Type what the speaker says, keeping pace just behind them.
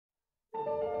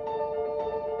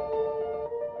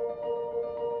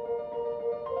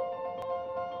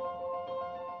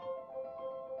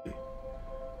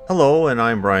Hello, and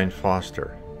I'm Brian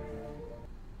Foster.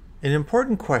 An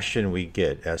important question we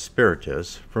get as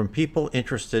Spiritists from people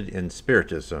interested in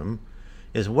Spiritism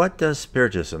is, what does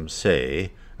Spiritism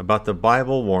say about the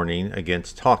Bible warning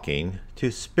against talking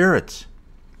to spirits?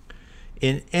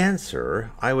 In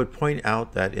answer, I would point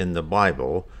out that in the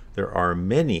Bible there are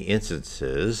many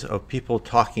instances of people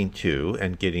talking to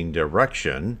and getting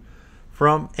direction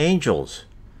from angels.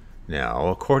 Now,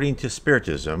 according to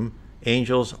Spiritism,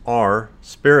 angels are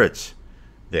spirits.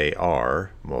 They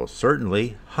are, most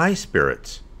certainly, high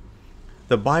spirits.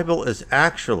 The Bible is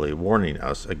actually warning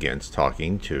us against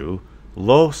talking to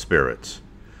low spirits,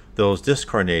 those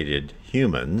discarnated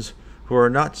humans who are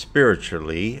not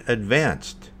spiritually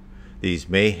advanced. These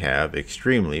may have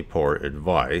extremely poor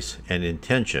advice and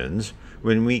intentions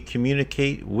when we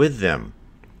communicate with them.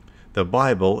 The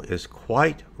Bible is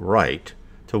quite right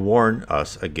to warn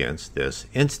us against this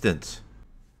instance.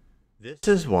 This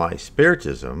is why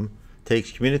Spiritism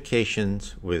takes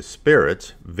communications with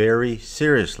spirits very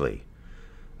seriously.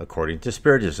 According to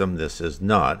Spiritism, this is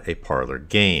not a parlor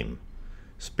game.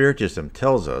 Spiritism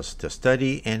tells us to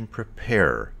study and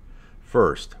prepare.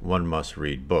 First, one must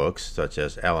read books such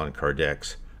as Allan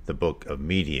Kardec's The Book of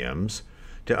Mediums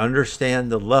to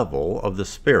understand the level of the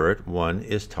spirit one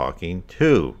is talking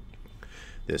to.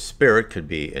 This spirit could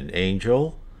be an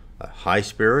angel, a high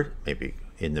spirit, maybe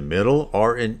in the middle,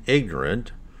 or an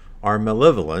ignorant or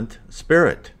malevolent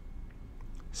spirit.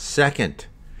 Second,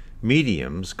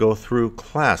 mediums go through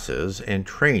classes and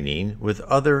training with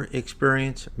other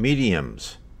experienced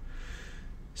mediums.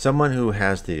 Someone who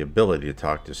has the ability to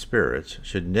talk to spirits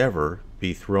should never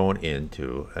be thrown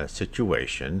into a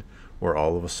situation where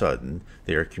all of a sudden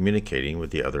they are communicating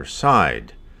with the other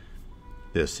side.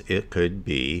 It could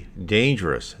be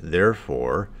dangerous.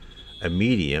 Therefore, a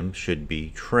medium should be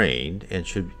trained and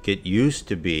should get used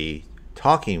to be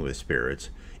talking with spirits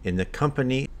in the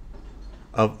company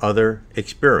of other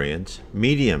experienced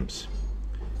mediums.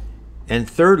 And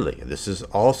thirdly, this is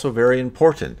also very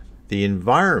important, the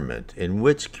environment in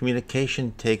which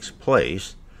communication takes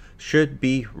place should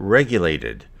be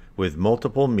regulated with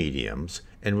multiple mediums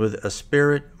and with a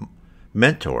spirit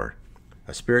mentor.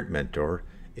 A spirit mentor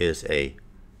is a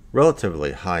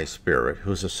relatively high spirit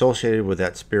who's associated with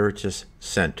that Spiritist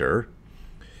center,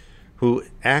 who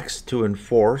acts to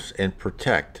enforce and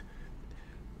protect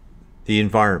the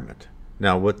environment.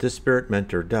 Now, what this spirit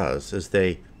mentor does is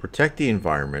they protect the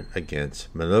environment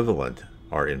against malevolent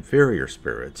or inferior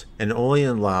spirits and only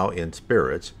allow in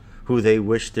spirits who they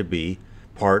wish to be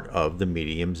part of the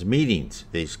medium's meetings.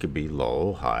 These could be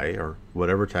low, high, or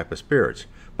whatever type of spirits,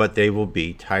 but they will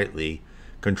be tightly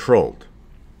controlled.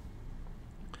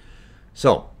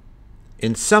 So,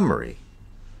 in summary,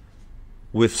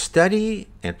 with study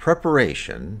and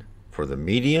preparation for the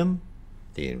medium,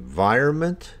 the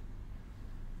environment,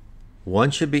 one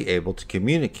should be able to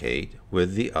communicate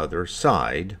with the other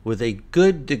side with a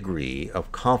good degree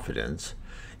of confidence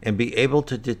and be able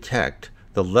to detect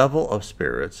the level of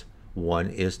spirits one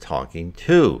is talking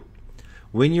to.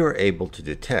 When you're able to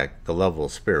detect the level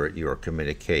of spirit you are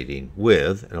communicating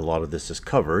with, and a lot of this is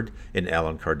covered in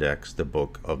Allan Kardec's The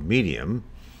Book of Medium,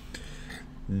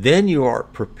 then you are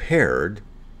prepared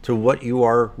to what you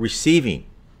are receiving.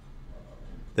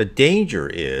 The danger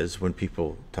is when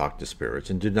people talk to spirits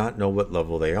and do not know what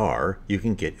level they are, you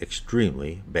can get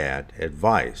extremely bad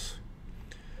advice.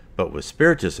 But with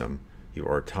Spiritism, you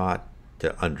are taught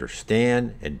to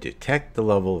understand and detect the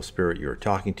level of spirit you are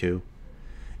talking to,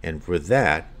 and with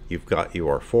that, you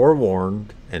are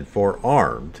forewarned and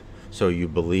forearmed, so you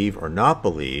believe or not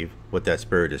believe what that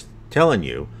spirit is telling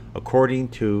you according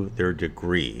to their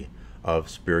degree of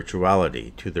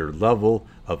spirituality, to their level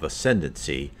of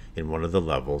ascendancy in one of the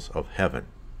levels of heaven.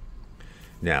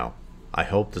 Now, I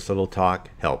hope this little talk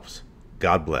helps.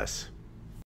 God bless.